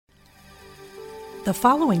The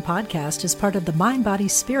following podcast is part of the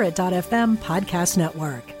MindBodySpirit.fm podcast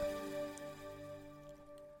network.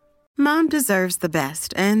 Mom deserves the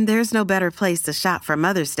best, and there's no better place to shop for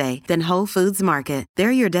Mother's Day than Whole Foods Market.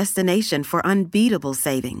 They're your destination for unbeatable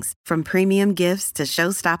savings, from premium gifts to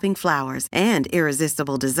show-stopping flowers and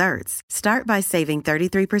irresistible desserts. Start by saving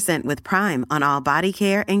 33% with Prime on all body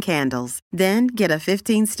care and candles. Then get a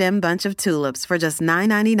 15-stem bunch of tulips for just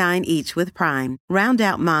 $9.99 each with Prime. Round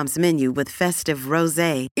out Mom's menu with festive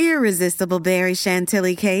rosé, irresistible berry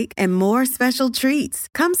chantilly cake, and more special treats.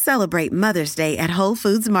 Come celebrate Mother's Day at Whole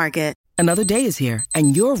Foods Market. Another day is here,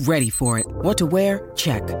 and you're ready for it. What to wear?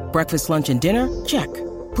 Check. Breakfast, lunch, and dinner? Check.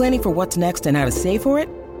 Planning for what's next and how to save for it?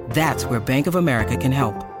 That's where Bank of America can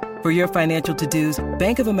help. For your financial to-dos,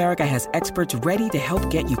 Bank of America has experts ready to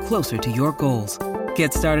help get you closer to your goals.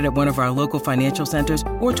 Get started at one of our local financial centers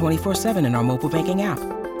or 24/7 in our mobile banking app.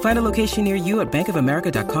 Find a location near you at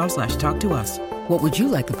bankofamerica.com/talktous. What would you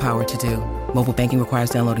like the power to do? Mobile banking requires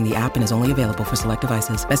downloading the app and is only available for select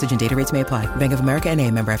devices. Message and data rates may apply. Bank of America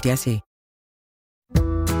N.A., member FDIC.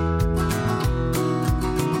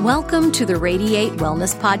 Welcome to the Radiate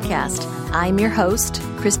Wellness Podcast. I'm your host,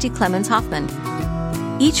 Christy Clemens Hoffman.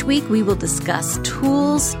 Each week we will discuss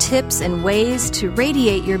tools, tips, and ways to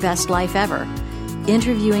radiate your best life ever,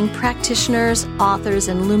 interviewing practitioners, authors,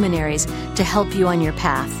 and luminaries to help you on your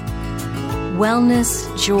path. Wellness,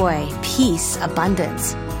 joy, peace,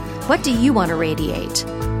 abundance. What do you want to radiate?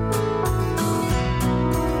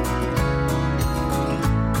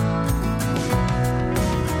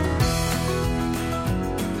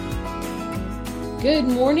 Good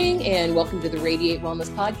morning and welcome to the Radiate Wellness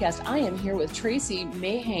Podcast. I am here with Tracy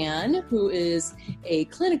Mahan, who is a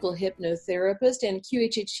clinical hypnotherapist and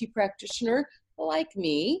QHHT practitioner like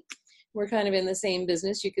me. We're kind of in the same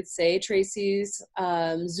business, you could say. Tracy's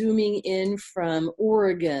zooming in from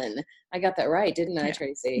Oregon. I got that right, didn't I,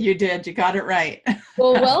 Tracy? You did. You got it right.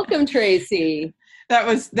 Well, welcome, Tracy. That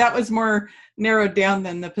was more narrowed down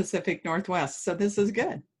than the Pacific Northwest. So this is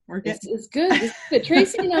good. We're good. It's good. It's good.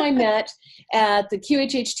 Tracy and I met at the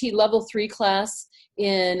QHHT Level 3 class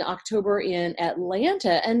in October in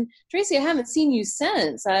Atlanta. And Tracy, I haven't seen you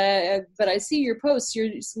since, but I see your posts.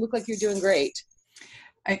 You look like you're doing great.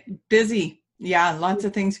 Busy. Yeah, lots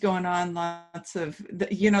of things going on. Lots of,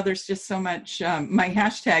 there's just so much. My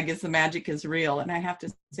hashtag is the magic is real. And I have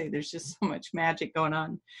to say, there's just so much magic going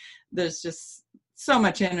on. There's just so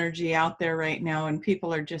much energy out there right now. And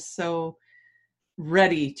people are just so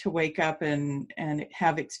ready to wake up and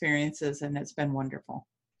have experiences. And it's been wonderful.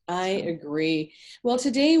 I agree. Well,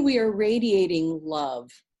 today we are radiating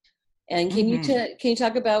love. And can you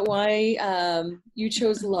talk about why you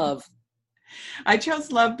chose love? I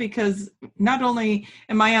chose love because not only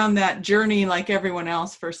am I on that journey like everyone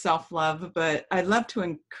else for self-love, but I love to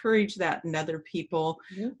encourage that in other people.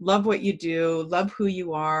 Mm-hmm. Love what you do, love who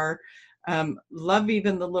you are, love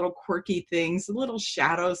even the little quirky things, the little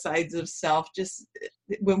shadow sides of self. Just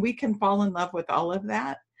when we can fall in love with all of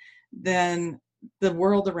that, then the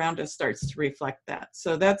world around us starts to reflect that.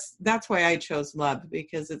 So that's why I chose love,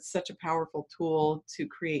 because it's such a powerful tool to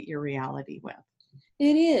create your reality with.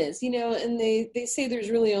 It is, and they say there's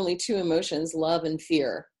really only two emotions, love and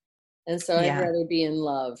fear. And so I'd rather be in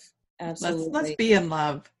love. Absolutely. Let's be in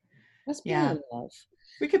love. Let's be in love.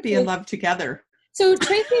 We could be in love together. So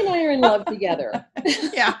Tracy and I are in love together.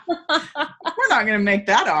 Yeah. We're not going to make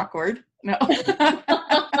that awkward. No.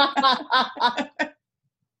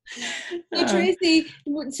 So Tracy,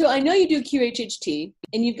 so I know you do QHHT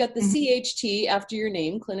and you've got the CHT after your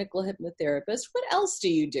name, clinical hypnotherapist. What else do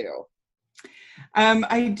you do?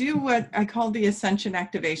 I do what I call the Ascension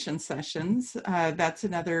Activation Sessions. That's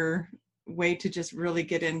another way to just really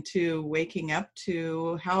get into waking up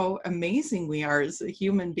to how amazing we are as a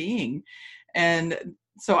human being. And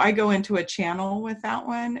so I go into a channel with that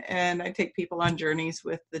one, and I take people on journeys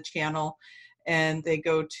with the channel, and they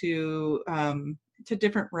go to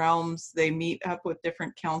different realms. They meet up with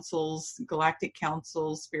different councils, galactic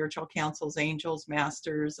councils, spiritual councils, angels,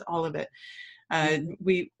 masters, all of it.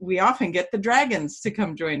 We often get the dragons to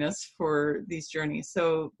come join us for these journeys.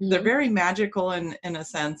 So they're very magical in a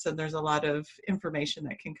sense, and there's a lot of information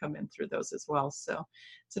that can come in through those as well. So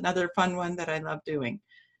it's another fun one that I love doing.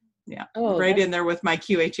 Yeah. Right in there with my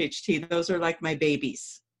QHHT. Those are like my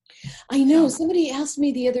babies. I know. Somebody asked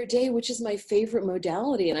me the other day, which is my favorite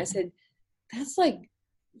modality. And I said, that's like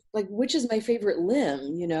which is my favorite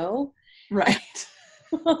limb, Right.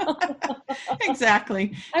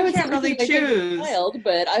 Exactly. I would can't really choose. Child,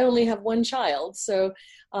 but I only have one child, so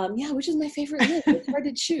which is my favorite limb? It's hard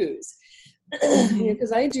to choose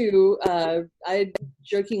because I do. I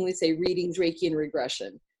jokingly say readings, Reiki, and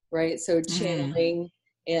regression. right? So channeling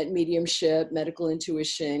and mediumship, medical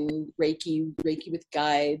intuition, Reiki with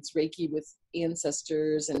guides, Reiki with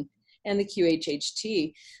ancestors, and the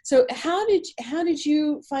QHHT. So how did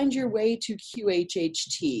you find your way to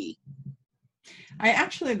QHHT? I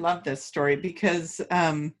actually love this story because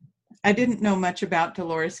I didn't know much about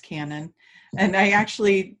Dolores Cannon. And I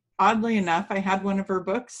actually, oddly enough, I had one of her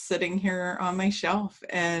books sitting here on my shelf,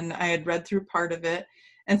 and I had read through part of it.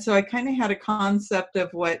 And so I kind of had a concept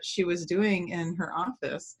of what she was doing in her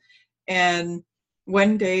office. And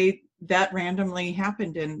one day that randomly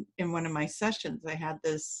happened in one of my sessions. I had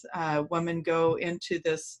this woman go into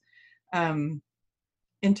this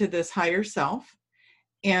higher self.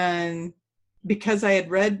 And because I had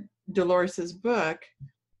read Dolores's book,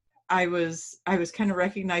 I was kind of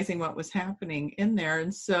recognizing what was happening in there.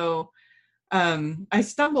 And so I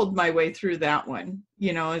stumbled my way through that one,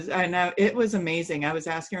 and it was amazing. I was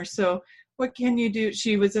asking her, so what can you do?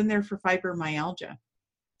 She was in there for fibromyalgia.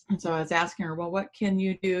 And so I was asking her, well, what can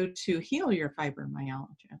you do to heal your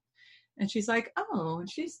fibromyalgia? And she's like, oh, and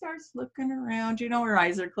she starts looking around, her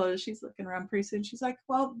eyes are closed. She's looking around pretty soon. She's like,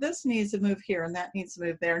 well, this needs to move here and that needs to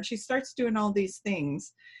move there. And she starts doing all these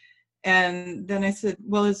things. And then I said,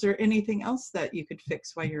 well, is there anything else that you could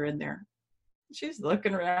fix while you're in there? She's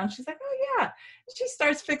looking around. She's like, oh, yeah. And she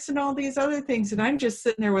starts fixing all these other things. And I'm just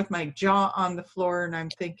sitting there with my jaw on the floor. And I'm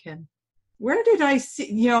thinking, where did I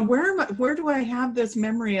see, where do I have this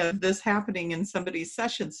memory of this happening in somebody's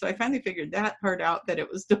session? So I finally figured that part out, that it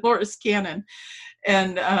was Dolores Cannon.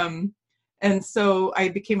 And so I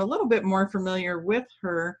became a little bit more familiar with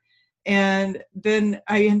her. And then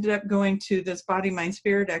I ended up going to this Body, Mind,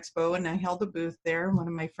 Spirit Expo, and I held a booth there. One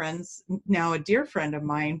of my friends, now a dear friend of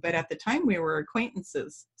mine, but at the time we were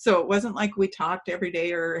acquaintances. So it wasn't like we talked every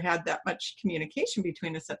day or had that much communication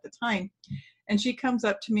between us at the time. And she comes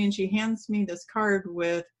up to me and she hands me this card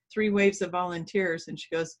with 3 waves of volunteers. And she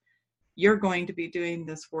goes, you're going to be doing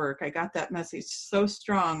this work. I got that message so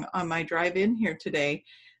strong on my drive in here today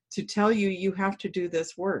to tell you, you have to do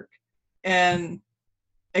this work. And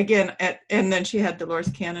again, and then she had Dolores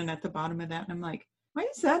Cannon at the bottom of that. And I'm like, why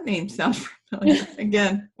does that name sound familiar?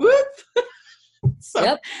 Again, whoop. So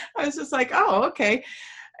yep. I was just like, oh, okay.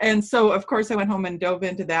 And so, of course, I went home and dove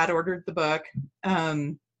into that, ordered the book.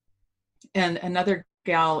 And another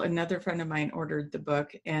friend of mine ordered the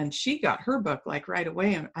book, and she got her book like right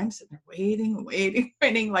away. And I'm sitting there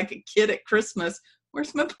waiting like a kid at Christmas.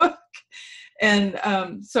 Where's my book? And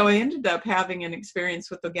so I ended up having an experience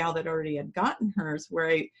with the gal that already had gotten hers, where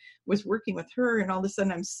I was working with her, and all of a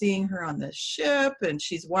sudden I'm seeing her on the ship, and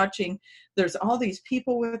she's watching, there's all these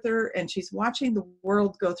people with her, and she's watching the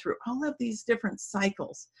world go through all of these different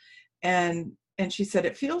cycles. And she said,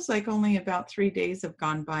 it feels like only about 3 days have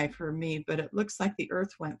gone by for me, but it looks like the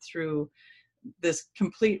earth went through this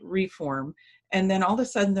complete reform. And then all of a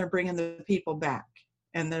sudden they're bringing the people back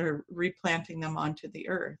and they're replanting them onto the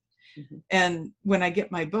earth. Mm-hmm. And when I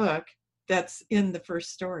get my book, that's in the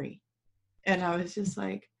first story. And I was just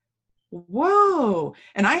like, whoa.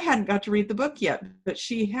 And I hadn't got to read the book yet, but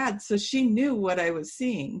she had, so she knew what I was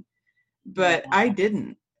seeing, but I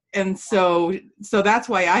didn't. And so that's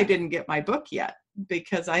why I didn't get my book yet,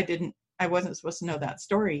 because I wasn't supposed to know that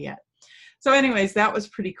story yet. So anyways, that was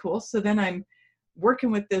pretty cool. So then I'm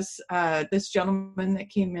working with this gentleman that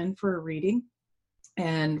came in for a reading,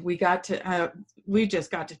 and we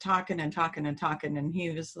just got to talking. And he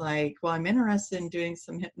was like, well, I'm interested in doing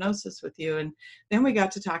some hypnosis with you. And then we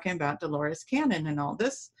got to talking about Dolores Cannon and all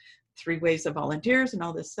this, 3 waves of volunteers and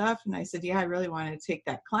all this stuff. And I said, yeah, I really wanted to take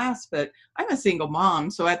that class, but I'm a single mom.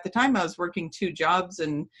 So at the time I was working 2 jobs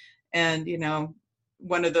and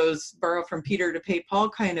one of those borrow from Peter to pay Paul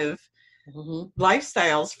kind of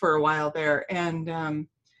lifestyles for a while there. And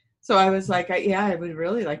so I was like, I would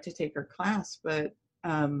really like to take her class, but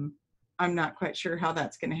I'm not quite sure how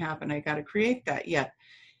that's going to happen. I got to create that yet.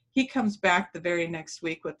 He comes back the very next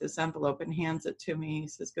week with this envelope and hands it to me. He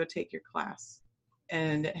says, go take your class.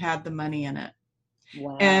 And it had the money in it.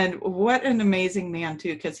 Wow. And what an amazing man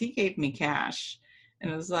too, because he gave me cash. And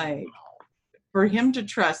it was like, for him to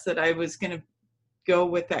trust that I was going to go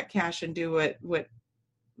with that cash and do what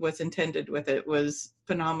was intended with it was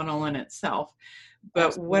phenomenal in itself. But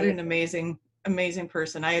absolutely. What an amazing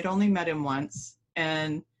person. I had only met him once,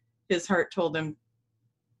 and his heart told him,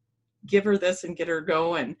 give her this and get her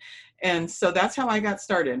going. And so that's how I got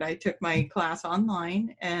started. I took my class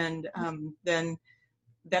online, and then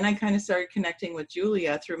I kind of started connecting with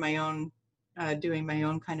Julia through my own, doing my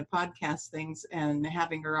own kind of podcast things and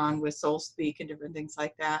having her on with Soul Speak and different things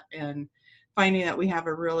like that, and finding that we have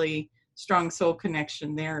a really strong soul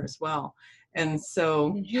connection there as well. And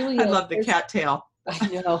so Julia, I love the cattail. I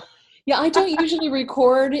know. Yeah, I don't usually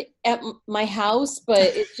record at my house, but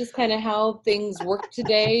it's just kind of how things work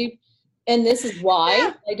today. And this is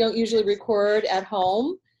why I don't usually record at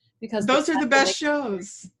home, because those are the best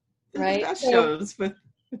shows. Right? The best shows with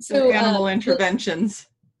the animal interventions.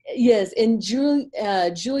 Yes, and Julia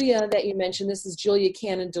that you mentioned, this is Julia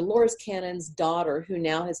Cannon, Dolores Cannon's daughter, who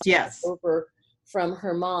now has taken over from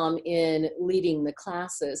her mom in leading the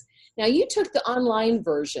classes. Now, you took the online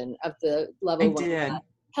version of the level 1 class.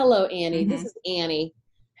 Hello, Annie. This is Annie.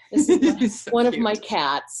 This is so one cute. Of my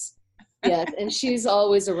cats. Yes, and she's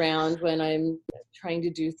always around when I'm trying to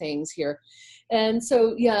do things here. And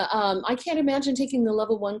so, I can't imagine taking the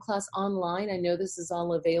level 1 class online. I know this is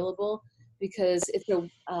all available because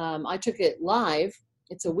I took it live.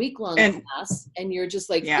 It's a week-long class, and you're just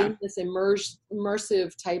like in this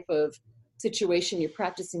immersive type of situation. You're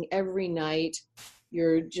practicing every night.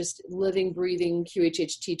 You're just living, breathing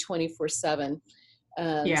QHHT 24/7.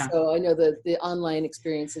 So I know the online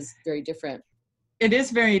experience is very different. It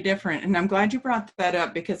is very different. And I'm glad you brought that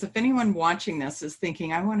up, because if anyone watching this is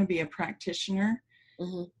thinking, I want to be a practitioner,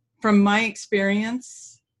 from my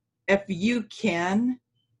experience, if you can,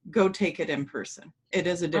 go take it in person. It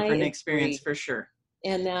is a different experience for sure.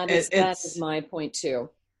 And that is my point too,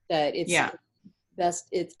 that it's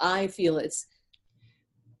best. I feel it's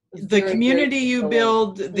the community you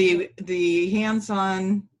build, the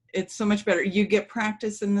hands-on, it's so much better. You get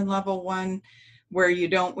practice in the level 1 where you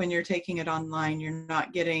don't when you're taking it online. You're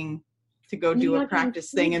not getting to go do a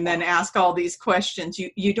practice thing and then ask all these questions.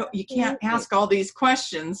 You can't ask all these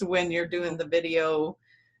questions when you're doing the video,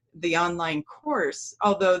 the online course.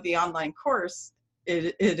 Although the online course,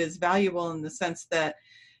 it is valuable in the sense that,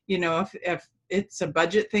 if it's a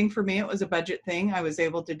budget thing for me, it was a budget thing. I was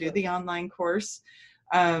able to do the online course.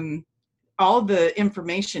 All the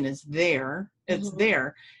information is there. It's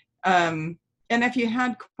there. And if you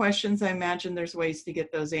had questions, I imagine there's ways to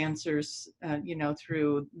get those answers,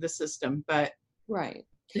 through the system. But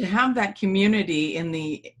to have that community in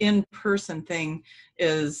the in-person thing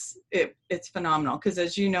it's phenomenal. Because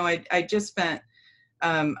as you know, I just spent,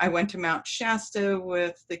 I went to Mount Shasta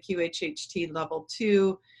with the QHHT level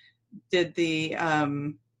 2, did the,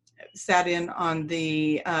 sat in on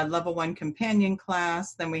the level 1 companion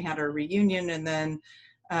class. Then we had our reunion, and then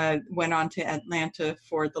went on to Atlanta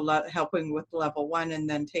for helping with level 1 and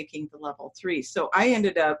then taking the level 3. So I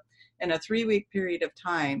ended up in a 3-week period of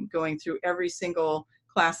time going through every single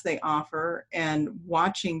class they offer and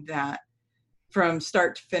watching that from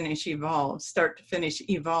start to finish evolve.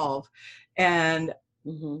 And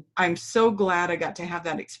I'm so glad I got to have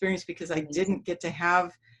that experience, because I didn't get to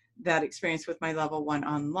have that experience with my level 1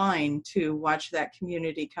 online, to watch that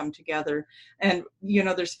community come together. And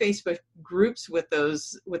there's Facebook groups with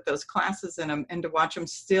those classes in them, and to watch them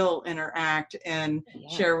still interact and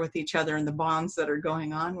share with each other, and the bonds that are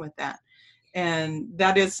going on with that. And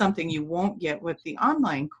that is something you won't get with the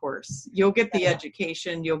online course. You'll get the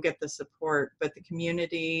education, you'll get the support, but the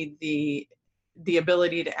community, the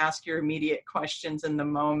ability to ask your immediate questions in the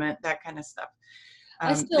moment, that kind of stuff,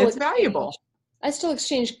 it's valuable. I still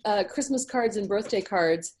exchange Christmas cards and birthday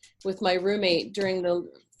cards with my roommate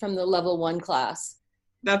from the level 1 class.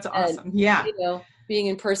 That's awesome. And, being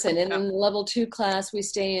in person. And in the level 2 class, we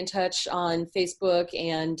stay in touch on Facebook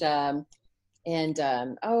and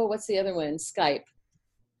what's the other one? Skype.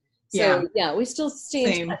 So we still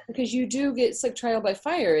stay in touch, because you do get sick trial by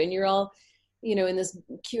fire, and you're all, in this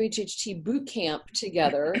QHHT boot camp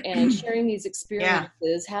together and sharing these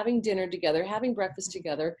experiences, having dinner together, having breakfast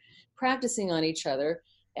together, practicing on each other,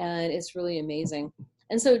 and it's really amazing.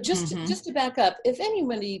 And so just to back up, if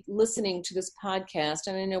anybody listening to this podcast,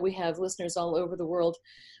 and I know we have listeners all over the world,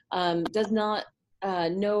 does not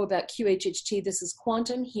know about QHHT, this is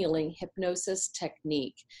Quantum Healing Hypnosis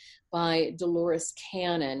Technique by Dolores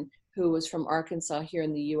Cannon, who was from Arkansas here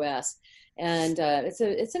in the U.S. And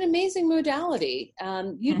it's an amazing modality.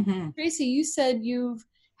 Tracy, you said you've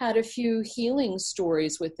had a few healing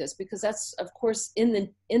stories with this, because that's, of course, in the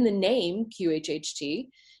name QHHT,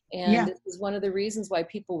 and this is one of the reasons why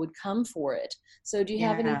people would come for it. So do you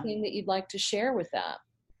have anything that you'd like to share with that?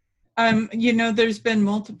 There's been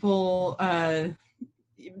multiple,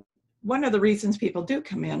 one of the reasons people do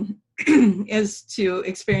come in is to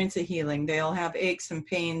experience a healing. They'll have aches and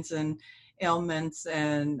pains and ailments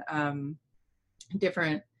and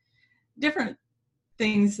different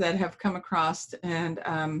things that have come across, and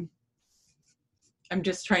I'm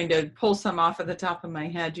just trying to pull some off of the top of my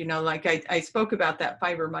head. Like I spoke about that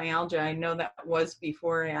fibromyalgia. I know that was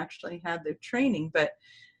before I actually had the training, but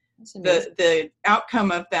the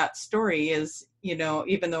outcome of that story is, you know,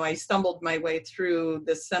 even though I stumbled my way through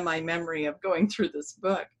the semi-memory of going through this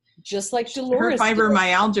book, just like Dolores, her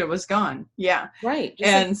fibromyalgia was gone. Yeah. Right.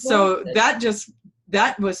 And like so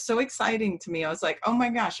that was so exciting to me. I was like, oh my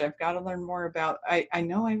gosh, I've got to learn more about, I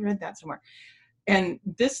know I read that somewhere. And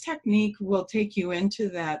this technique will take you into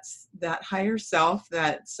that higher self,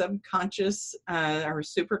 that subconscious or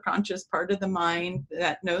superconscious part of the mind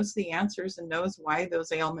that knows the answers and knows why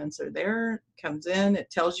those ailments are there, comes in, it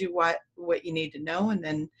tells you what you need to know. And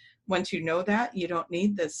then once you know that, you don't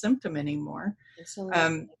need the symptom anymore.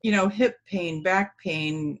 You know, hip pain, back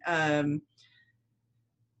pain,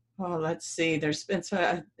 let's see, there's been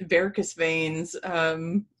varicose veins.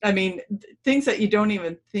 I mean, things that you don't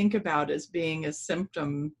even think about as being a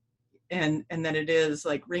symptom, and that it is,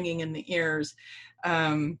 like ringing in the ears.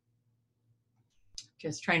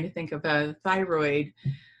 Just trying to think of a thyroid,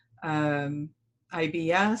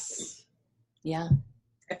 IBS. Yeah.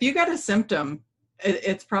 If you got a symptom,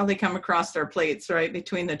 it's probably come across our plates, right?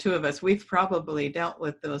 Between the two of us, we've probably dealt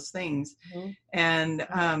with those things.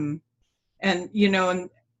 Mm-hmm. And, you know, and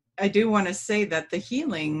I do want to say that the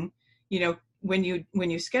healing, you know, when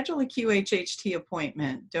you schedule a QHHT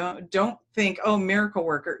appointment, don't think, oh, miracle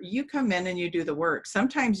worker. You come in and you do the work.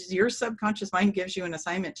 Sometimes your subconscious mind gives you an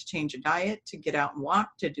assignment to change a diet, to get out and walk,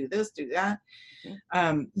 to do this, do that.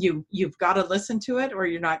 You've got to listen to it, or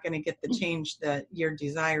you're not going to get the change that you're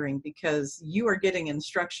desiring, because you are getting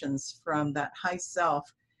instructions from that high self.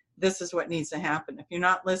 This is what needs to happen. If you're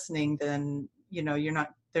not listening, then, you know,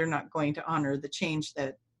 they're not going to honor the change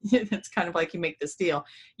that. It's kind of like you make this deal.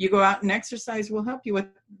 You go out and exercise, we'll help you with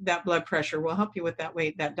that blood pressure, we'll help you with that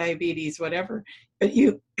weight, that diabetes, whatever. But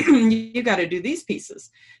you got to do these pieces.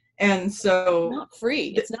 And so it's not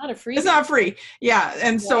free. It's not a free. It's not free. Yeah.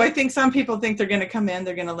 And so I think some people think they're going to come in,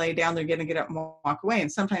 they're going to lay down, they're going to get up and walk away.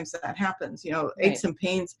 And sometimes that happens, you know, aches and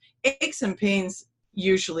pains,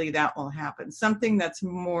 usually that will happen. Something that's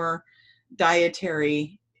more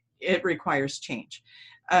dietary, it requires change.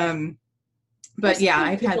 But yeah,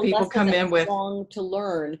 I've had people come in with long to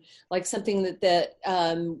learn, like something that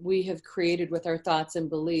we have created with our thoughts and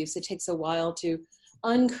beliefs. It takes a while to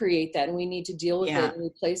uncreate that, and we need to deal with it and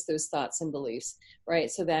replace those thoughts and beliefs, right?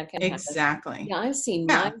 So that can happen. Exactly. Yeah, I've seen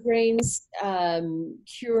migraines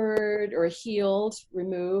cured or healed,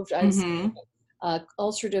 removed. I've seen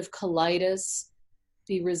ulcerative colitis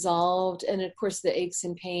be resolved, and of course the aches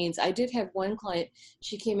and pains. I did have one client,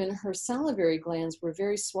 she came in, her salivary glands were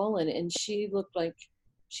very swollen and she looked like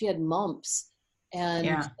she had mumps,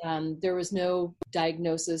 and there was no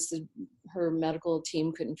diagnosis. Her medical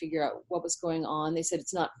team couldn't figure out what was going on. They said,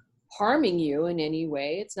 it's not harming you in any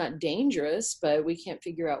way, it's not dangerous, but we can't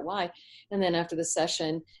figure out why. And then after the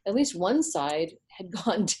session, at least one side had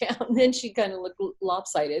gone down. Then she kind of looked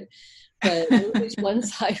lopsided, but at least one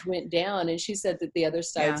side went down, and she said that the other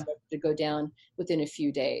side started to go down within a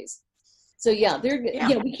few days. So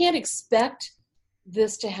we can't expect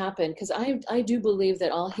this to happen, because I do believe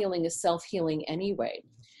that all healing is self-healing anyway.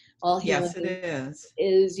 All healing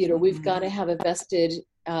is, you know, we've got to have a vested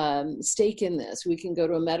stake in this. We can go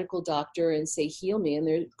to a medical doctor and say, heal me, and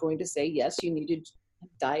they're going to say, yes, you need to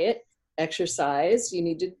diet, exercise, you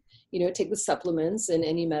need to, you know, take the supplements and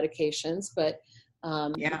any medications, but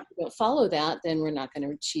if we don't follow that, then we're not going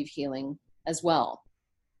to achieve healing as well.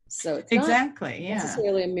 So it's not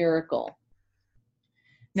necessarily a miracle.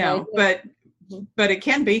 No, but it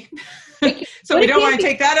can be. So we don't want to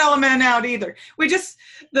take that element out either. We just,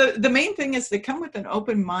 the main thing is to come with an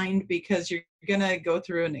open mind, because you're going to go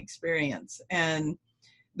through an experience, and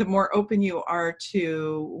the more open you are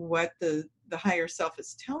to what the higher self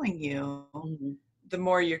is telling you, the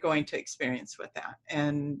more you're going to experience with that.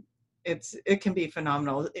 And it can be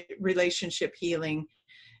phenomenal. Relationship healing,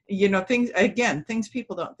 you know, things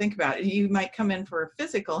people don't think about. You might come in for a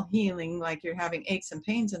physical healing, like you're having aches and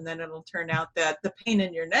pains, and then it'll turn out that the pain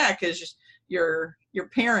in your neck is just your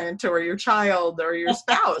parent or your child or your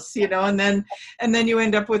spouse, you know, and then you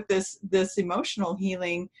end up with this emotional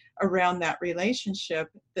healing around that relationship.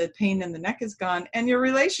 The pain in the neck is gone and your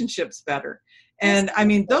relationship's better. And I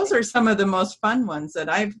mean, those are some of the most fun ones that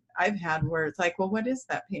I've had, where it's like, well, what is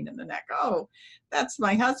that pain in the neck? Oh, that's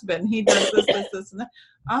my husband. He does this, and that.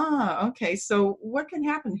 Ah, okay. So what can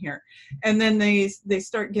happen here? And then they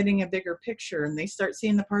start getting a bigger picture, and they start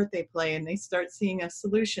seeing the part they play, and they start seeing a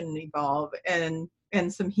solution evolve, and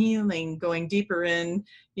some healing going deeper in,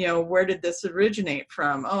 you know, where did this originate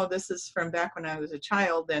from? Oh, this is from back when I was a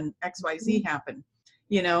child and XYZ happened,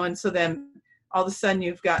 you know, and so then, all of a sudden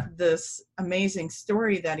you've got this amazing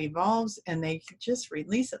story that evolves, and they just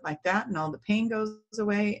release it like that, and all the pain goes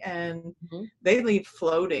away, and they leave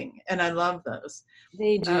floating. And I love those.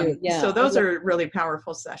 They do. Yeah. So those are really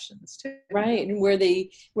powerful sessions too. Right. And where they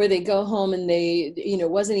go home and they,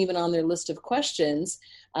 wasn't even on their list of questions,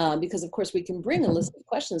 because of course we can bring a list of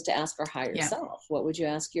questions to ask our higher self. What would you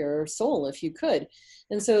ask your soul if you could?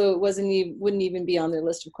 And so it wouldn't even be on their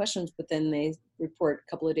list of questions, but then they report a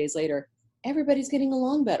couple of days later, everybody's getting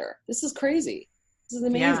along better. This is crazy. This is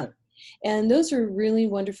amazing. Yeah. And those are really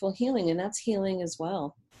wonderful healing, and that's healing as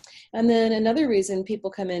well. And then another reason people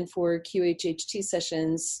come in for QHHT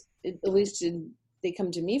sessions, at least they come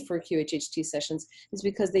to me for QHHT sessions, is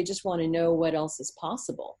because they just want to know what else is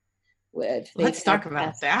possible. Let's talk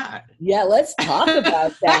about that. Yeah, let's talk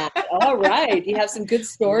about that. All right. You have some good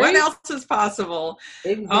stories? What else is possible?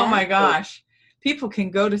 Exactly. Oh my gosh. People can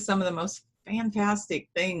go to some of the most fantastic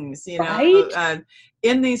things, right?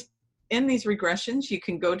 In these regressions, you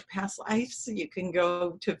can go to past lives, you can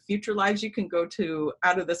go to future lives, you can go to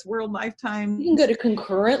out of this world lifetime. You can go to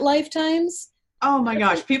concurrent lifetimes. Oh my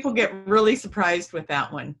gosh, people get really surprised with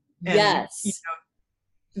that one. And, yes.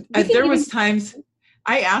 There was times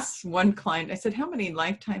I asked one client, I said, how many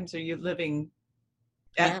lifetimes are you living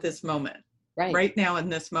at this moment? Right now in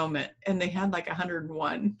this moment? And they had like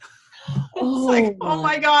 101. It's like, oh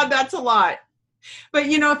my God, that's a lot. But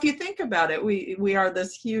if you think about it, we are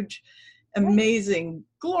this huge, amazing,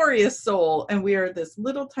 glorious soul, and we are this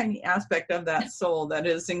little tiny aspect of that soul that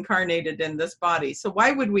is incarnated in this body. So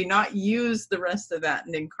why would we not use the rest of that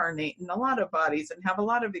and incarnate in a lot of bodies and have a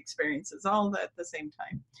lot of experiences all at the same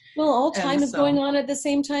time? Well, all time is going on at the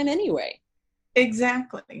same time anyway.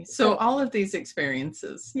 Exactly. So all of these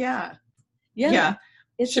experiences. Yeah.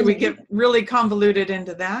 Should we get really convoluted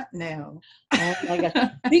into that? No. Oh my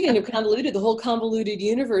God. Speaking of convoluted, the whole Convoluted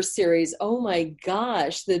Universe series. Oh my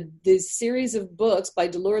gosh. The series of books by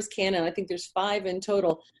Dolores Cannon. I think there's 5 in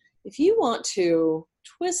total. If you want to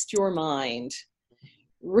twist your mind,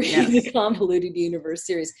 read the Convoluted Universe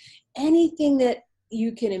series. Anything that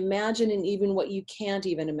you can imagine and even what you can't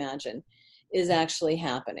even imagine is actually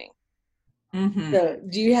happening. Mm-hmm. So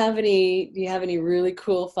do you have any really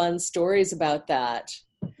cool, fun stories about that?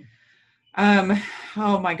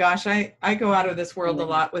 Oh my gosh, I go out of this world a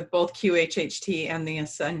lot with both QHHT and the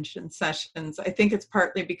Ascension sessions. I think it's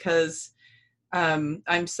partly because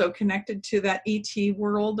I'm so connected to that ET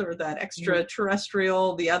world or that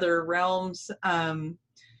extraterrestrial, the other realms,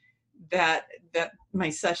 that my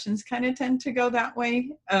sessions kind of tend to go that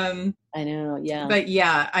way. I know, yeah. But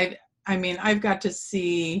yeah, I mean, I've got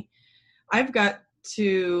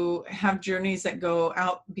to have journeys that go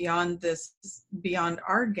out beyond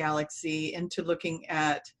our galaxy into looking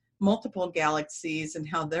at multiple galaxies and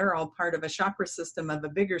how they're all part of a chakra system of a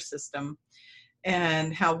bigger system,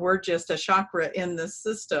 and how we're just a chakra in this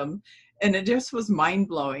system. And it just was mind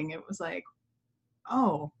blowing. It was like,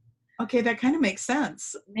 oh, okay, that kind of makes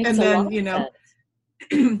sense. And then,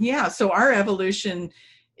 yeah, so our evolution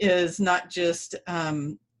is not just,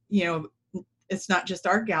 it's not just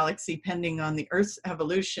our galaxy pending on the Earth's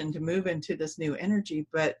evolution to move into this new energy,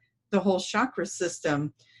 but the whole chakra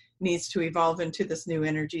system needs to evolve into this new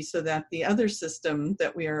energy so that the other system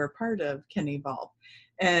that we are a part of can evolve.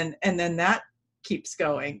 And then that keeps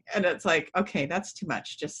going. And it's like, okay, that's too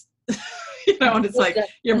much. Just, and it's like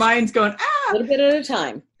your mind's going, a little bit at a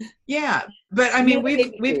time. Yeah. But I mean,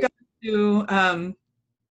 we've got to,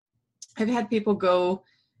 I've had people go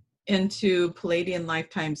into Palladian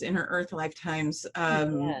lifetimes, inner Earth lifetimes,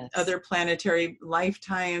 other planetary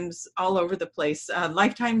lifetimes, all over the place.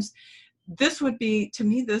 Lifetimes, this would be, to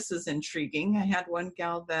me, this is intriguing. I had one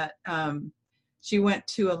gal that she went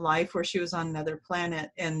to a life where she was on another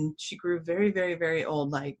planet, and she grew very, very, very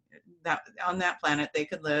old. Like that on that planet, they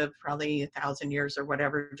could live probably 1,000 years or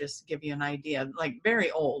whatever, just to give you an idea, like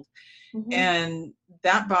very old. Mm-hmm. And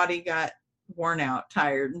that body got worn out,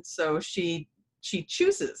 tired. And so she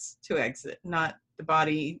chooses to exit, not the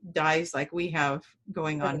body dies like we have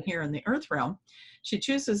going on here in the Earth realm. She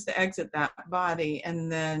chooses to exit that body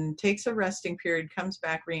and then takes a resting period, comes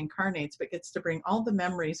back, reincarnates, but gets to bring all the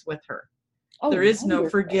memories with her. There is no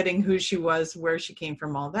forgetting who she was, where she came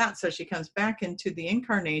from, all that. So she comes back into the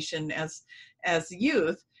incarnation as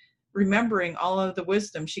youth, remembering all of the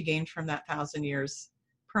wisdom she gained from that 1,000 years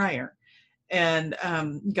prior. And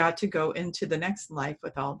got to go into the next life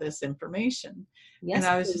with all this information. Yes, and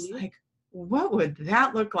I was just like, what would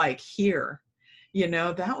that look like here?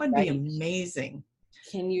 That would be amazing.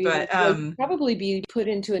 Can you probably be put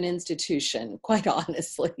into an institution, quite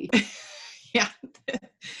honestly.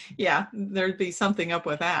 Yeah, there'd be something up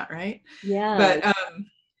with that, right? Yeah. But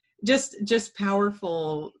just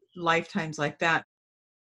powerful lifetimes like that.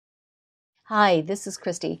 Hi, this is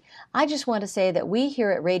Christy. I just want to say that we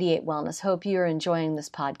here at Radiate Wellness hope you're enjoying this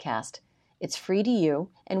podcast. It's free to you,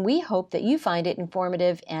 and we hope that you find it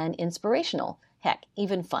informative and inspirational. Heck,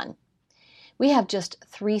 even fun. We have just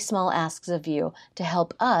 3 small asks of you to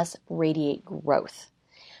help us radiate growth.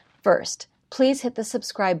 First, please hit the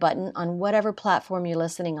subscribe button on whatever platform you're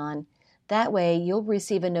listening on. That way, you'll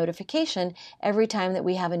receive a notification every time that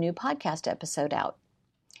we have a new podcast episode out.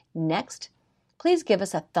 Next, please give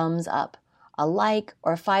us a thumbs up, a like,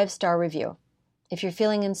 or a 5-star review. If you're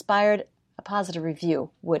feeling inspired, a positive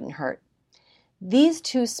review wouldn't hurt. These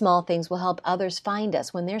 2 small things will help others find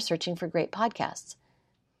us when they're searching for great podcasts.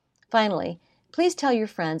 Finally, please tell your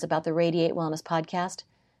friends about the Radiate Wellness podcast.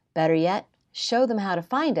 Better yet, show them how to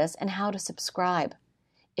find us and how to subscribe.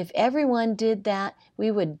 If everyone did that, we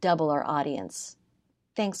would double our audience.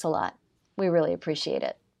 Thanks a lot. We really appreciate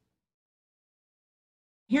it.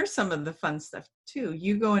 Here's some of the fun stuff too.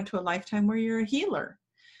 You go into a lifetime where you're a healer,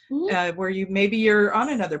 where you're on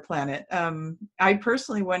another planet. I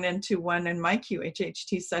personally went into one in my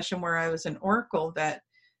QHHT session where I was an oracle, that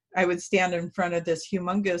I would stand in front of this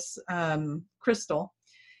humongous crystal,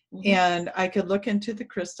 and I could look into the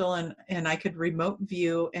crystal and I could remote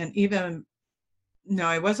view, and even, no,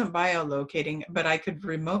 I wasn't biolocating, but I could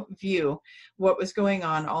remote view what was going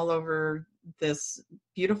on all over this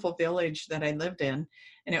beautiful village that I lived in.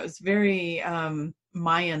 And it was very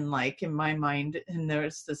Mayan-like in my mind. And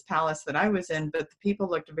there's this palace that I was in, but the people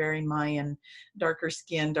looked very Mayan, darker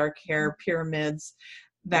skin, dark hair, pyramids,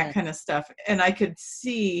 that kind of stuff. And I could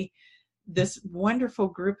see this wonderful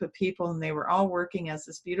group of people, and they were all working as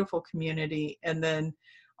this beautiful community. And then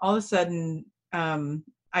all of a sudden,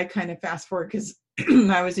 I kind of fast forward, because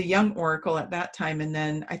I was a young oracle at that time. And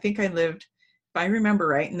then I think I lived, if I remember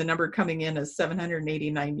right, and the number coming in is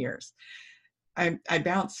 789 years. I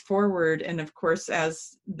bounced forward. And of course,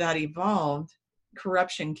 as that evolved,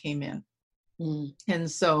 corruption came in. And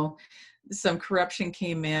so some corruption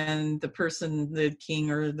came in. The king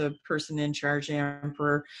or the person in charge, the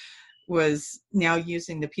emperor, was now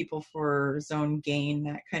using the people for his own gain,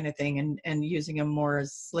 that kind of thing, and using them more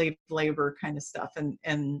as slave labor kind of stuff.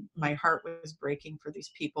 And my heart was breaking for these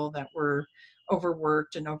people that were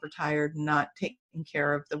overworked and overtired, and not taken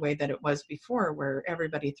care of the way that it was before, where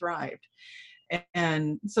everybody thrived.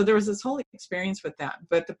 And so there was this whole experience with that.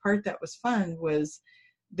 But the part that was fun was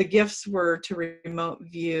the gifts were to remote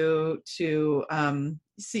view, to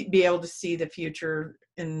be able to see the future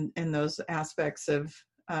in those aspects of,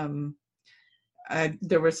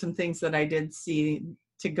 there were some things that I did see.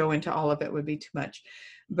 To go into all of it would be too much.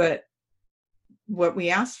 But what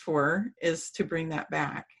we asked for is to bring that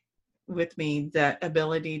back with me, that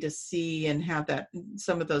ability to see and have that,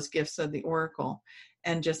 some of those gifts of the oracle,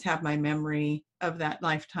 and just have my memory of that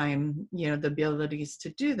lifetime, the abilities to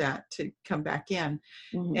do that, to come back in.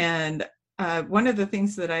 And one of the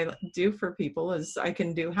things that I do for people is I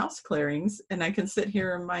can do house clearings, and I can sit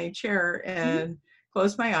here in my chair and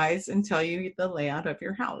close my eyes and tell you the layout of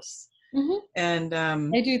your house. And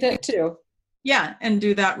I do that too. Yeah, and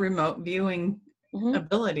do that remote viewing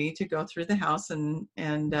ability to go through the house and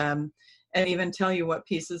even tell you what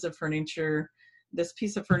pieces of furniture. This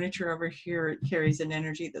piece of furniture over here carries an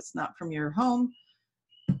energy that's not from your home.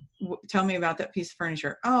 Tell me about that piece of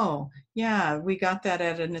furniture. Oh, yeah, we got that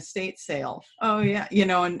at an estate sale. Oh, yeah,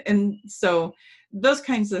 and so those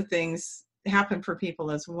kinds of things happen for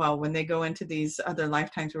people as well when they go into these other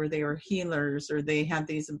lifetimes where they were healers, or they had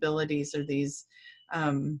these abilities, or these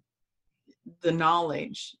the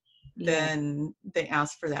knowledge. Then they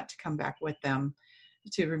ask for that to come back with them,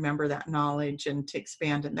 to remember that knowledge and to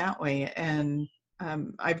expand in that way. And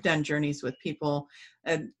I've done journeys with people,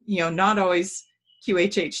 not always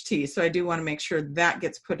QHHT. So I do want to make sure that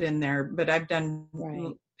gets put in there, but I've done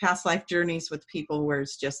past life journeys with people where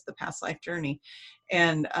it's just the past life journey.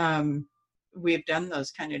 And we've done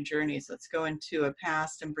those kind of journeys. Let's go into a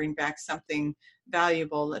past and bring back something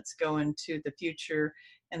valuable. Let's go into the future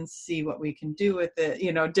and see what we can do with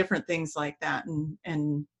it, different things like that,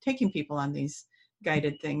 and taking people on these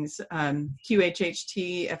guided things.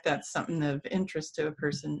 QHHT, if that's something of interest to a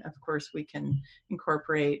person, of course we can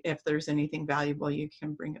incorporate. If there's anything valuable, you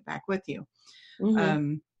can bring it back with you.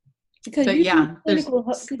 Because but yeah,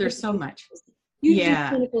 there's so much. You do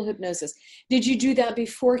clinical hypnosis. Did you do that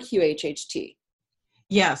before QHHT?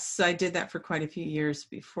 Yes, I did that for quite a few years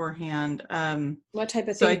beforehand. What type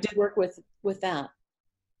of thing did you work with that?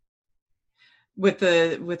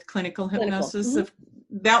 With clinical hypnosis?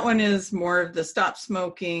 that one is more of the stop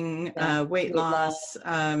smoking, weight loss,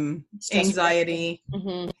 anxiety.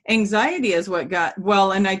 Mm-hmm. Anxiety is what got,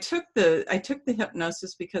 well, and I took the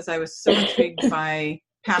hypnosis because I was so intrigued by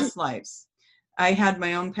past lives. I had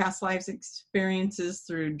my own past lives experiences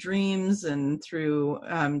through dreams and through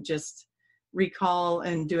just recall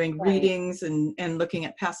and doing readings and looking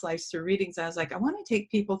at past lives through readings. I was like, I want to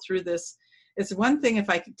take people through this. It's one thing if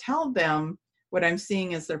I could tell them what I'm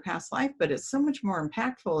seeing is their past life, but it's so much more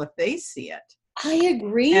impactful if they see it. I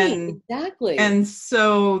agree. Exactly. And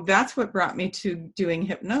so that's what brought me to doing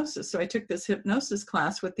hypnosis. So I took this hypnosis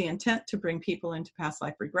class with the intent to bring people into past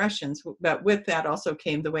life regressions. But with that also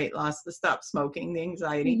came the weight loss, the stop smoking, the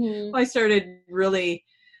anxiety. Mm-hmm. Well, I started really,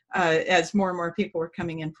 as more and more people were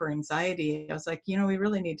coming in for anxiety, I was like, we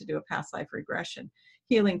really need to do a past life regression.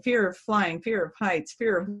 Healing fear of flying, fear of heights,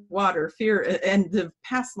 fear of water, fear, and the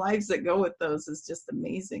past lives that go with those is just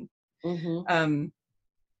amazing. Mm-hmm.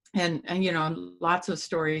 And lots of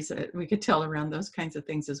stories that we could tell around those kinds of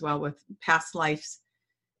things as well, with past lives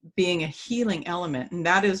being a healing element. And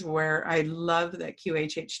that is where I love that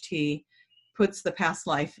QHHT puts the past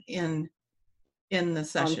life in the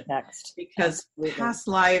session. Context. Because Absolutely. past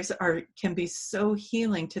lives can be so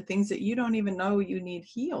healing to things that you don't even know you need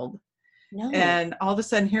healed. No. And all of a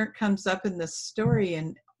sudden here it comes up in this story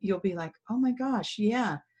and you'll be like, oh my gosh,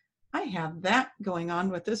 yeah, I have that going on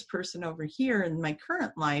with this person over here in my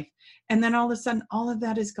current life. And then all of a sudden, all of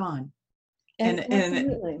that is gone. And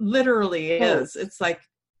it literally is. It's like,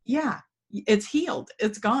 yeah, it's healed.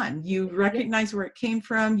 It's gone. You recognize where it came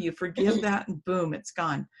from. You forgive that and boom, it's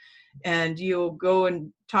gone. And you'll go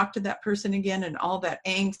and talk to that person again and all that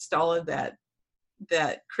angst, all of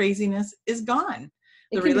that craziness is gone.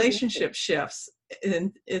 The relationship shifts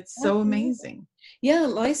and it's so amazing. Yeah,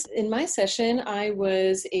 in my session, I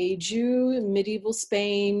was a Jew in medieval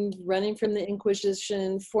Spain, running from the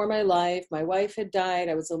Inquisition for my life. My wife had died.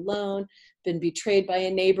 I was alone, been betrayed by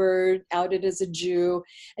a neighbor, outed as a Jew,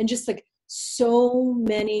 and just like so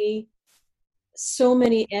many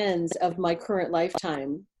ends of my current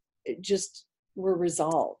lifetime just were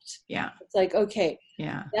resolved. Yeah. It's like, okay,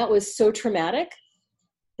 yeah, that was so traumatic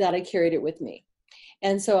that I carried it with me.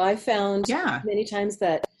 And so I found many times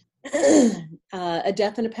that a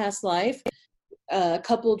death in a past life,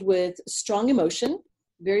 coupled with strong emotion,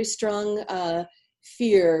 very strong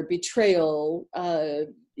fear, betrayal,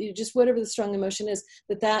 just whatever the strong emotion is,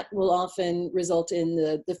 that will often result in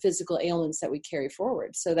the physical ailments that we carry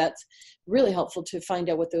forward. So that's really helpful to find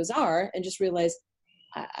out what those are and just realize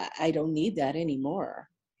I don't need that anymore.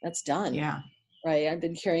 That's done. Yeah. Right. I've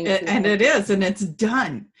been carrying it. And it is, and it's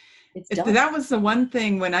done. It's done. That was the one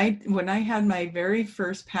thing when I had my very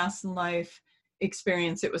first past life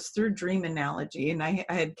experience, it was through dream analogy. And I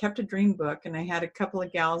had kept a dream book and I had a couple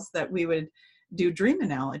of gals that we would do dream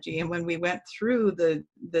analogy. And when we went through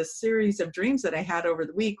the series of dreams that I had over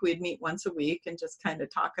the week, we'd meet once a week and just kind of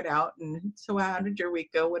talk it out. And so how did your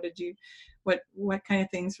week go? What kind of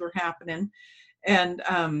things were happening? And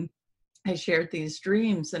I shared these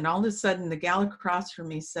dreams and all of a sudden the gal across from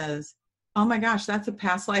me says, oh my gosh, that's a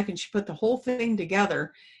past life. And she put the whole thing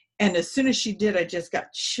together. And as soon as she did, I just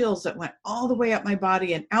got chills that went all the way up my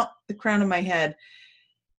body and out the crown of my head.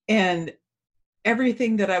 And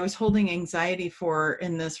everything that I was holding anxiety for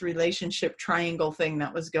in this relationship triangle thing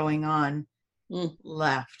that was going on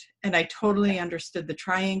left. And I totally understood the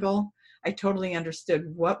triangle. I totally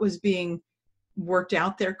understood what was being worked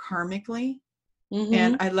out there karmically. Mm-hmm.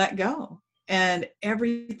 And I let go. And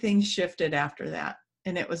everything shifted after that.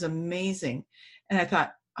 And it was amazing. And I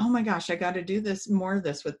thought, oh my gosh, I got to do more of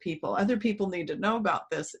this with people. Other people need to know about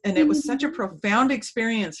this. And it was such a profound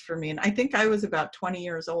experience for me. And I think I was about 20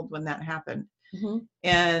 years old when that happened. Mm-hmm.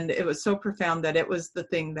 And it was so profound that it was the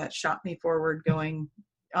thing that shot me forward going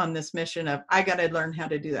on this mission of, I got to learn how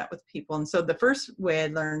to do that with people. And so the first way I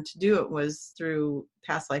learned to do it was through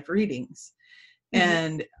past life readings. Mm-hmm.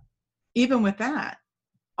 And even with that,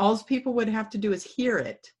 all people would have to do is hear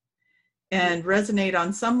it and resonate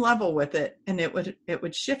on some level with it, and it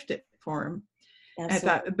would shift it for them. I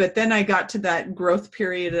thought, but then I got to that growth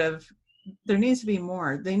period of there needs to be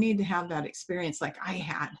more. They need to have that experience like I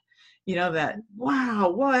had, that, wow,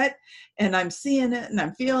 what? And I'm seeing it and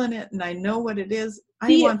I'm feeling it and I know what it is.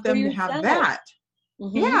 I want them to have that.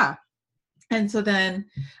 Mm-hmm. Yeah. And so then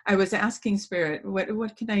I was asking Spirit,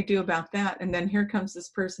 what can I do about that? And then here comes this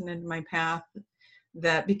person into my path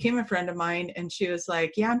that became a friend of mine. And she was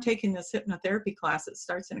like, yeah, I'm taking this hypnotherapy class. It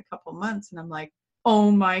starts in a couple months. And I'm like,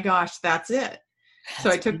 oh my gosh, that's it. So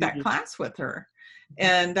I took that class with her.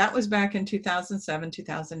 And that was back in 2007,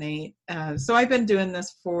 2008. So I've been doing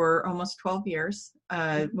this for almost 12 years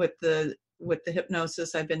with the with the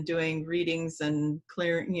hypnosis, I've been doing readings and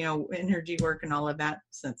clearing, energy work and all of that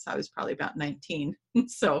since I was probably about 19.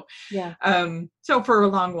 So, yeah. So for a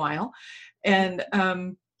long while. And,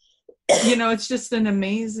 it's just an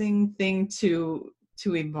amazing thing to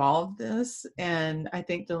evolve this. And I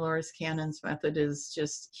think Dolores Cannon's method is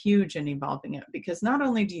just huge in evolving it, because not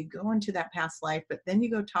only do you go into that past life, but then you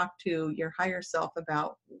go talk to your higher self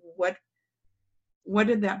about what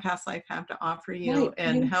did that past life have to offer you, right,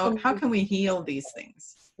 and how can we heal these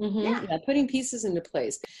things? Mm-hmm. Yeah, putting pieces into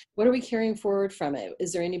place. What are we carrying forward from it?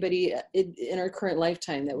 Is there anybody in our current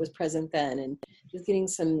lifetime that was present then? And just getting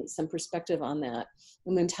some perspective on that,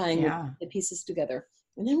 and then tying the pieces together.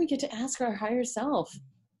 And then we get to ask our higher self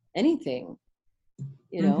anything,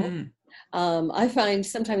 Mm-hmm. I find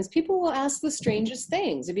sometimes people will ask the strangest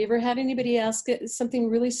things. Have you ever had anybody ask something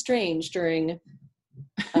really strange during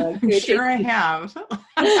I'm sure I have.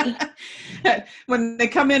 When they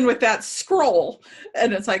come in with that scroll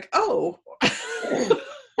and it's like, oh.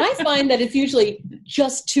 I find that it's usually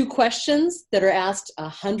just 2 questions that are asked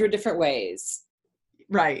 100 different ways.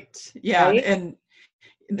 Right. Yeah. Right? And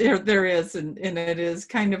there is, and it is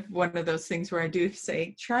kind of one of those things where I do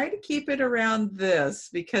say, try to keep it around this,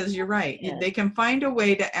 because you're right. Yeah. They can find a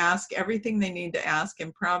way to ask everything they need to ask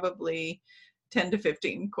in probably 10 to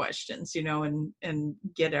 15 questions, and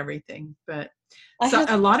get everything. But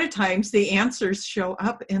a lot of times the answers show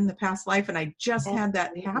up in the past life. And I just had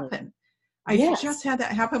that happen. I just had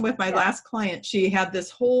that happen with my last client. She had this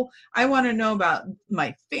whole, I want to know about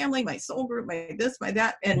my family, my soul group, my this, my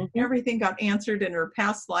that, and everything got answered in her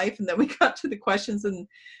past life. And then we got to the questions, and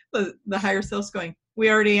the higher self's going, we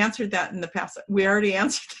already answered that in the past. We already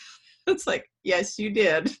answered that. It's like, yes, you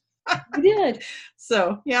did. You did.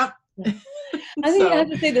 So, yeah. I think I have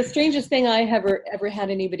to say the strangest thing I ever had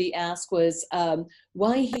anybody ask was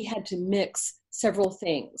why he had to mix several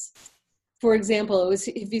things. For example, it was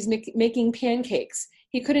if he's making pancakes,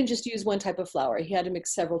 he couldn't just use one type of flour. He had to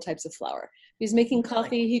mix several types of flour. If he's making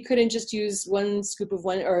coffee, he couldn't just use one scoop of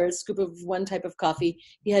one type of coffee.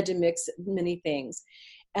 He had to mix many things.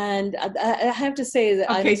 And I have to say that.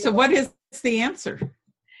 Okay, so what is the answer?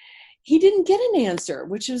 He didn't get an answer,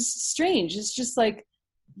 which is strange. It's just like,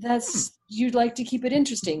 you'd like to keep it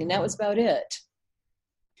interesting, and that was about it.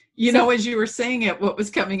 As you were saying it, what was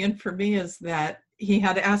coming in for me is that he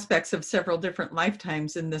had aspects of several different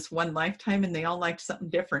lifetimes in this one lifetime, and they all liked something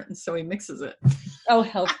different, and so he mixes it. Oh,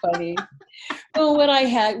 how funny. Well,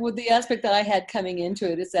 the aspect that I had coming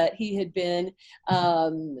into it is that he had been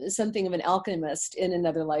something of an alchemist in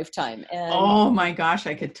another lifetime. And oh my gosh,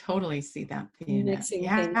 I could totally see that being mixing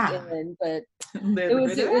things in, but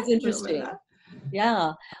it was interesting.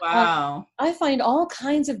 Yeah. Wow. I find all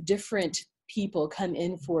kinds of different people come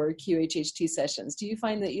in for QHHT sessions. Do you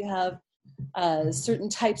find that you have certain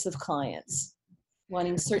types of clients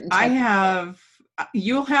wanting certain types?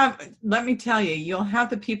 Let me tell you, you'll have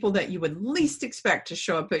the people that you would least expect to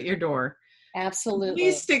show up at your door. Absolutely.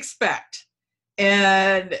 Least expect.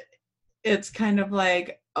 And it's kind of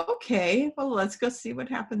like, okay, well, let's go see what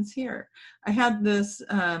happens here. I had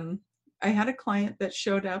a client that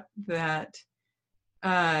showed up that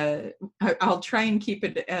I'll try and keep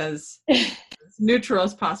it as neutral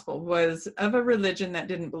as possible, was of a religion that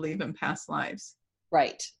didn't believe in past lives.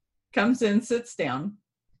 Right. Comes in, sits down,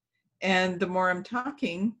 and the more I'm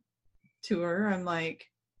talking to her, I'm like,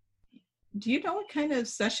 do you know what kind of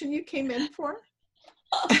session you came in for?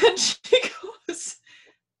 And she goes,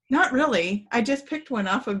 not really. I just picked one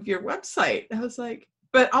off of your website. I was like,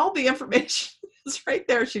 but all the information is right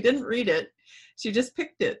there. She didn't read it. She just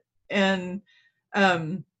picked it. And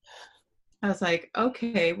I was like,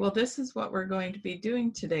 okay, well, this is what we're going to be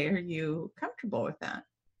doing today. Are you comfortable with that?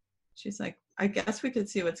 She's like, I guess we could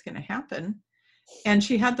see what's going to happen. And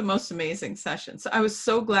she had the most amazing session. So I was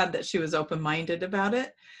so glad that she was open-minded about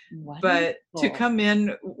it. Wonderful. But to come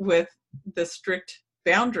in with the strict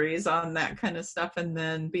boundaries on that kind of stuff, and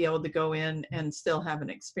then be able to go in and still have an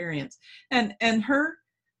experience. And her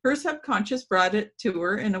subconscious brought it to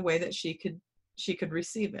her in a way that she could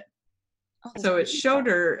receive it. Oh, so it showed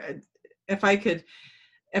her, if I could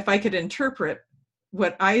interpret,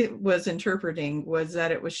 what I was interpreting was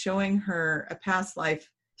that it was showing her a past life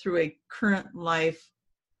through a current life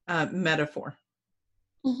metaphor.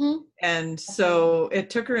 Mm-hmm. And so it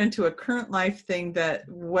took her into a current life thing that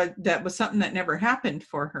was something that never happened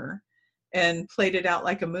for her, and played it out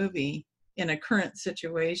like a movie in a current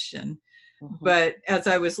situation. Mm-hmm. But as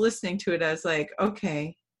I was listening to it, I was like,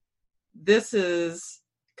 okay, this is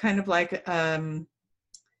kind of like back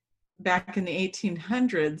in the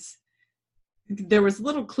 1800s, there was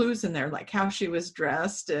little clues in there, like how she was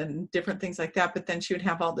dressed and different things like that. But then she would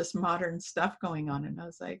have all this modern stuff going on. And I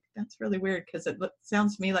was like, that's really weird, because it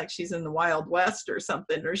sounds to me like she's in the Wild West or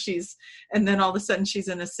something, and then all of a sudden she's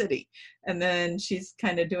in a city. And then she's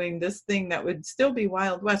kind of doing this thing that would still be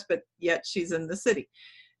Wild West, but yet she's in the city.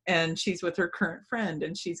 And she's with her current friend,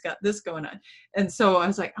 and she's got this going on. And so I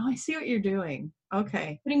was like, oh, I see what you're doing.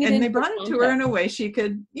 Okay. And they brought it to her in a way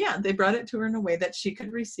they brought it to her in a way that she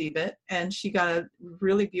could receive it. And she got a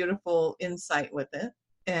really beautiful insight with it.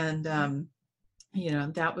 And,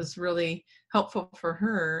 that was really helpful for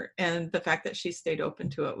her. And the fact that she stayed open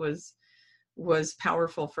to it was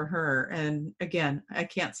powerful for her. And again, I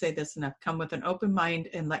can't say this enough. Come with an open mind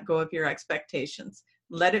and let go of your expectations.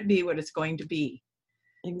 Let it be what it's going to be.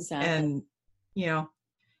 Exactly. And,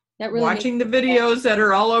 that really watching the videos that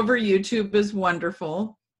are all over YouTube is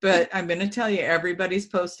wonderful, but I'm going to tell you, everybody's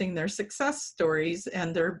posting their success stories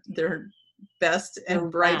and their best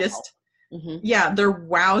and brightest. Wow. Mm-hmm. Yeah, their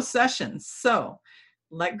wow sessions. So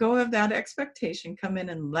let go of that expectation, come in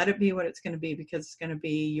and let it be what it's going to be, because it's going to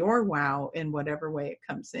be your wow in whatever way it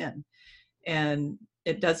comes in. And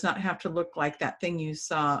it does not have to look like that thing you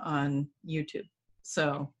saw on YouTube.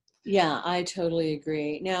 So yeah, I totally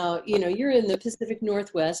agree. Now, you're in the Pacific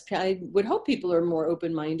Northwest. I would hope people are more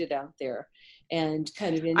open-minded out there and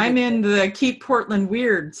kind of I'm in the Keep Portland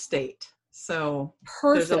Weird state. So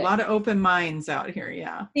perfect. There's a lot of open minds out here.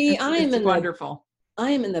 Yeah. See, it's wonderful.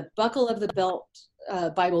 I am in the buckle of the belt,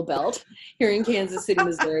 Bible Belt here in Kansas City,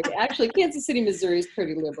 Missouri. Actually, Kansas City, Missouri is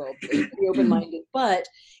pretty liberal, pretty open-minded, but,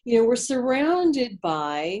 we're surrounded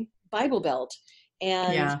by Bible Belt.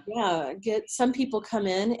 And get some people come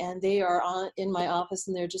in and they are in my office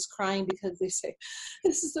and they're just crying because they say,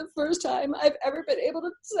 this is the first time I've ever been able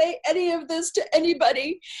to say any of this to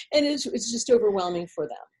anybody. And it's just overwhelming for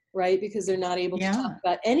them, right? Because they're not able to talk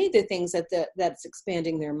about any of the things that's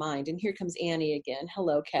expanding their mind. And here comes Annie again.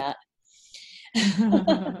 Hello, Kat.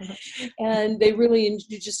 And they really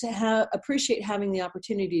just appreciate having the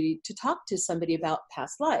opportunity to talk to somebody about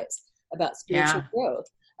past lives, about spiritual growth,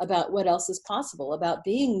 about what else is possible, about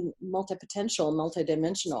being multi-potential,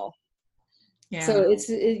 multidimensional. Yeah. So it's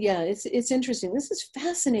interesting. This is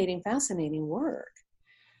fascinating work.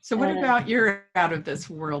 So what about your out of this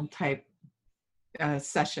world type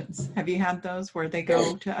sessions? Have you had those where they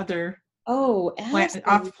go to other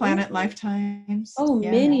off-planet lifetimes?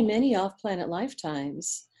 Many off-planet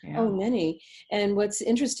lifetimes. Yeah. Many. And what's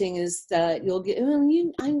interesting is that you'll get,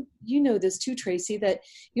 you know this too, Tracy, that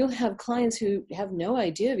you'll have clients who have no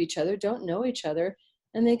idea of each other, don't know each other,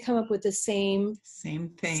 and they come up with the same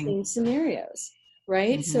thing, same scenarios,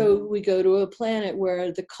 right? Mm-hmm. So we go to a planet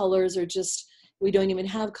where the colors are we don't even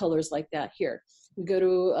have colors like that here. We go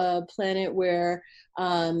to a planet where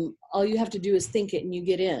all you have to do is think it and you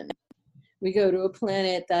get in. We go to a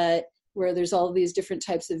planet where there's all these different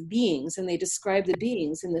types of beings and they describe the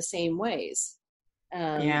beings in the same ways.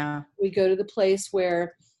 We go to the place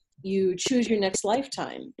where you choose your next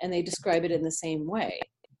lifetime and they describe it in the same way.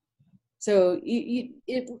 So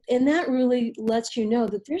and that really lets you know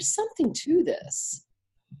that there's something to this.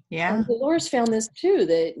 Yeah. And Dolores found this too,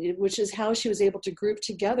 which is how she was able to group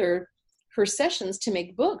together her sessions to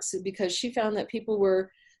make books, because she found that people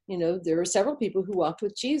were, there were several people who walked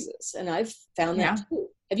with Jesus, and I've found that too.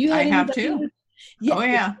 Have you had have too. Yeah. Oh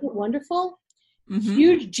yeah. Wonderful. Mm-hmm.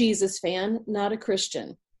 Huge Jesus fan, not a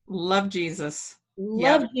Christian. Love Jesus.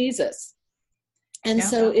 Love Jesus. And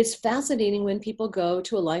so it's fascinating when people go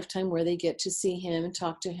to a lifetime where they get to see him and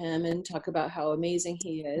talk to him and talk about how amazing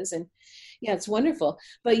he is. And it's wonderful.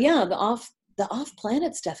 But the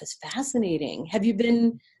off-planet stuff is fascinating. Have you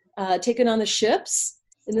been taken on the ships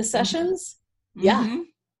in the sessions? Mm-hmm. Yeah.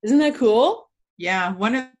 Isn't that cool? Yeah.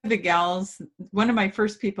 One of the gals, one of my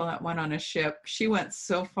first people that went on a ship, she went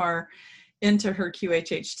so far into her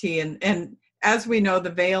QHHT and as we know,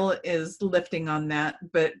 the veil is lifting on that.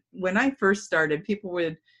 But when I first started, people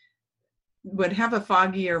would have a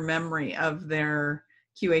foggier memory of their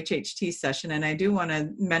QHHT session. And I do want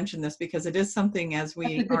to mention this because it is something, as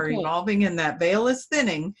we are evolving and that veil is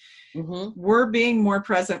thinning, we're being more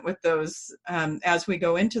present with those as we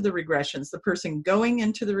go into the regressions. The person going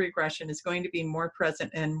into the regression is going to be more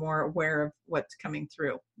present and more aware of what's coming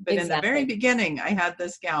through. But in the very beginning, I had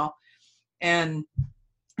this gal and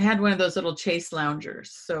I had one of those little chase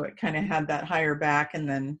loungers. So it kind of had that higher back and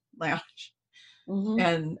then lounge.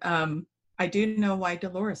 And I do know why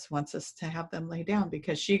Dolores wants us to have them lay down,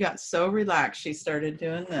 because she got so relaxed. She started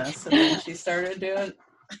doing this and then she started doing,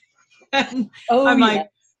 and I'm like,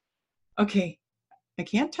 okay, I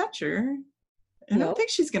can't touch her. I don't think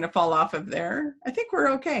she's going to fall off of there. I think we're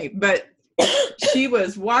okay. But she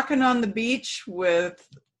was walking on the beach with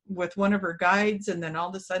one of her guides, and then all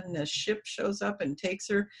of a sudden a ship shows up and takes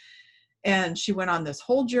her. And she went on this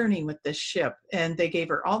whole journey with this ship, and they gave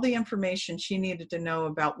her all the information she needed to know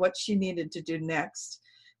about what she needed to do next,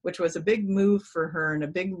 which was a big move for her and a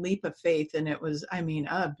big leap of faith. And it was, I mean,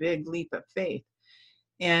 a big leap of faith.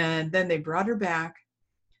 And then they brought her back,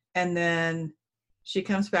 and then she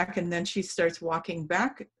comes back, and then she starts walking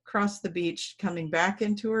back across the beach, coming back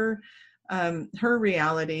into her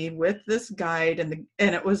reality with this guide. And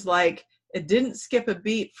it was like, it didn't skip a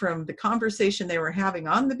beat from the conversation they were having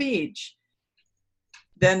on the beach.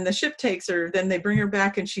 Then the ship takes her, then they bring her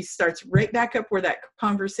back, and she starts right back up where that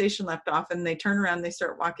conversation left off, and they turn around, they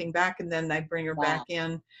start walking back, and then they bring her back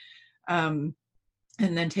in, and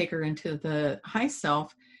then take her into the high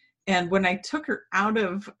self. And when I took her out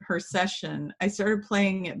of her session, I started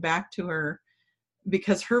playing it back to her,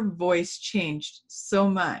 because her voice changed so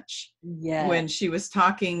much when she was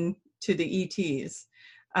talking to the ETs.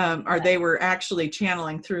 Or they were actually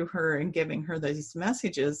channeling through her and giving her these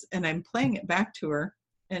messages. And I'm playing it back to her,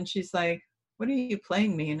 and she's like, "What are you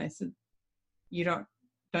playing me?" And I said, don't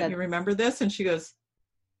you remember this?" And she goes,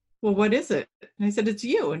 "Well, what is it?" And I said, "It's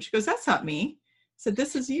you." And she goes, "That's not me." I said,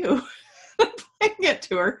 "This is you." I'm playing it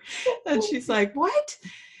to her, and she's like, "What?"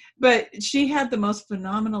 But she had the most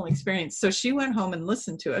phenomenal experience. So she went home and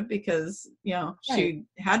listened to it, because, you know,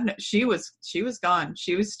 she was gone.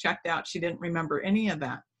 She was checked out. She didn't remember any of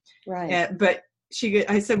that. Right. But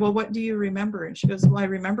I said, "Well, what do you remember?" And she goes, "Well, I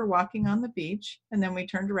remember walking on the beach, and then we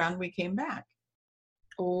turned around, we came back."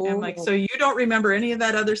 Oh. And I'm like, "So you don't remember any of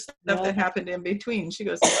that other stuff that happened in between?" She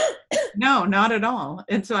goes, "No, not at all."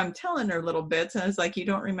 And so I'm telling her little bits, and I was like, "You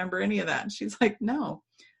don't remember any of that?" And she's like, "No."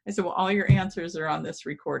 I said, "Well, all your answers are on this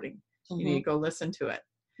recording. You need to go listen to it."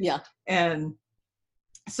 Yeah. And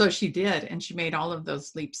so she did, and she made all of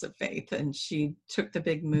those leaps of faith, and she took the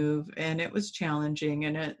big move, and it was challenging,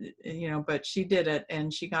 and but she did it,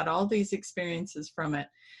 and she got all these experiences from it.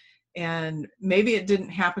 And maybe it didn't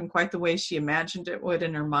happen quite the way she imagined it would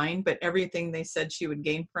in her mind, but everything they said she would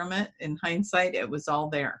gain from it, in hindsight, it was all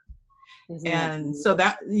there. And so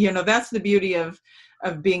that, that's the beauty of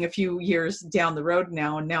being a few years down the road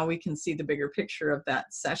now. And now we can see the bigger picture of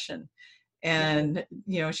that session. And,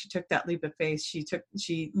 she took that leap of faith.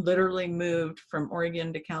 She literally moved from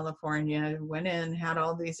Oregon to California, went in, had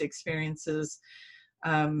all these experiences.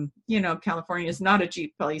 California is not a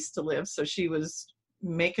cheap place to live. So she was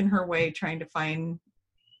making her way, trying to find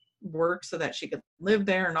work so that she could live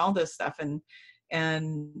there and all this stuff.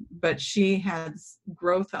 But she has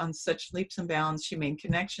growth on such leaps and bounds. She made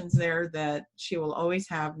connections there that she will always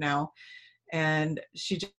have now. And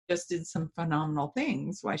she just did some phenomenal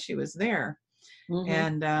things while she was there.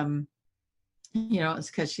 Mm-hmm. And, it's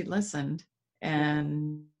because she listened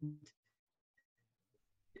and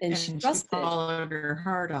she followed her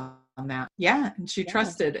heart on that. Yeah. And she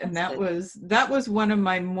trusted. And that was one of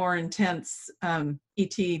my more intense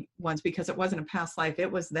ET ones, because it wasn't a past life.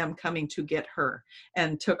 It was them coming to get her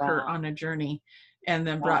and took her on a journey and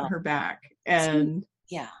then brought her back. And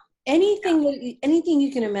anything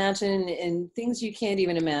you can imagine and things you can't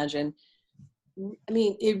even imagine. I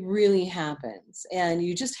mean, it really happens. And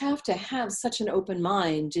you just have to have such an open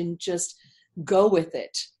mind and just go with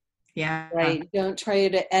it. Yeah. Right. Don't try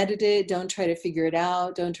to edit it. Don't try to figure it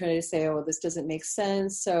out. Don't try to say, "Oh, this doesn't make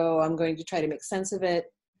sense, so I'm going to try to make sense of it."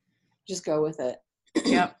 Just go with it.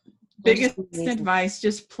 Yep. Biggest advice,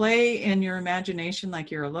 just play in your imagination like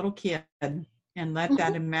you're a little kid, and let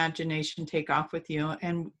that imagination take off with you,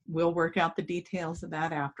 and we'll work out the details of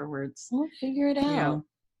that afterwards. We'll figure it out.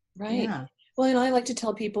 Right. Yeah. Well, I like to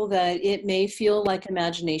tell people that it may feel like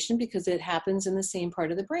imagination because it happens in the same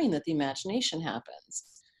part of the brain that the imagination happens.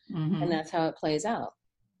 Mm-hmm. And that's how it plays out.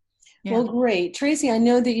 Yeah. Well, great. Tracy, I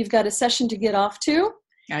know that you've got a session to get off to.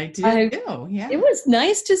 I do. Yeah. It was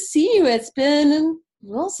nice to see you. It's been,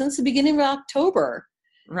 since the beginning of October.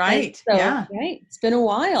 Right. Right. It's been a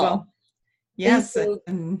while. Well, yes.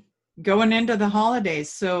 And going into the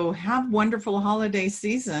holidays. So have wonderful holiday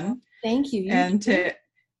season. Thank you. And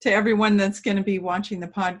to everyone that's going to be watching the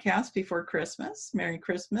podcast before Christmas, Merry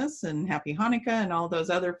Christmas and Happy Hanukkah and all those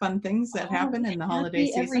other fun things that happen in the holiday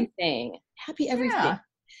season. Happy everything. Yeah.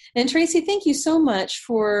 And Tracy, thank you so much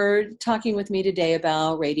for talking with me today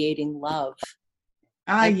about radiating love.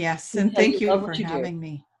 Yes. And thank you for having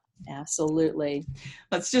me. Absolutely.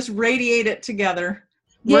 Let's just radiate it together.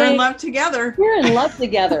 Yay. We're in love together. We're in love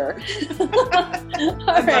together.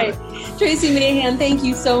 All right. Tracy Mahan, thank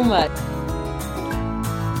you so much.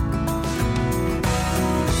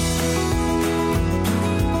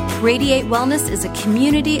 Radiate Wellness is a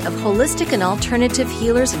community of holistic and alternative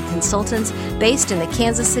healers and consultants based in the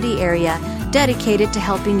Kansas City area, dedicated to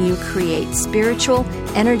helping you create spiritual,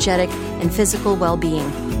 energetic, and physical well-being.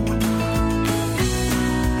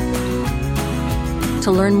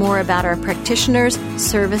 To learn more about our practitioners,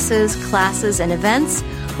 services, classes, and events,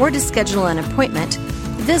 or to schedule an appointment,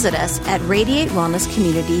 visit us at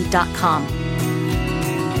radiatewellnesscommunity.com.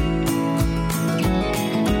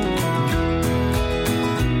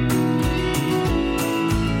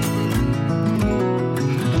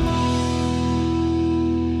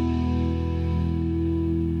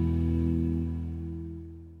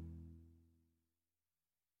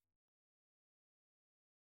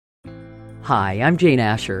 Hi, I'm Jane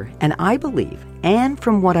Asher, and I believe, and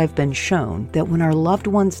from what I've been shown, that when our loved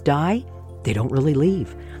ones die, they don't really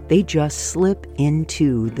leave. They just slip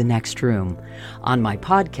into the next room. On my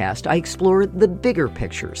podcast, I explore the bigger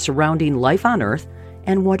picture surrounding life on Earth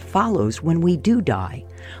and what follows when we do die.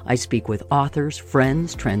 I speak with authors,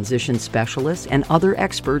 friends, transition specialists, and other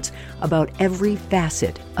experts about every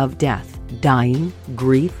facet of death, dying,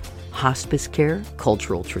 grief, hospice care,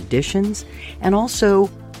 cultural traditions, and also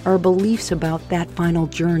our beliefs about that final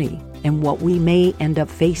journey and what we may end up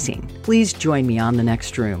facing. Please join me on The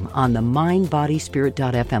Next Room on the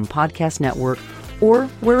MindBodySpirit.fm podcast network or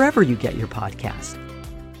wherever you get your podcast.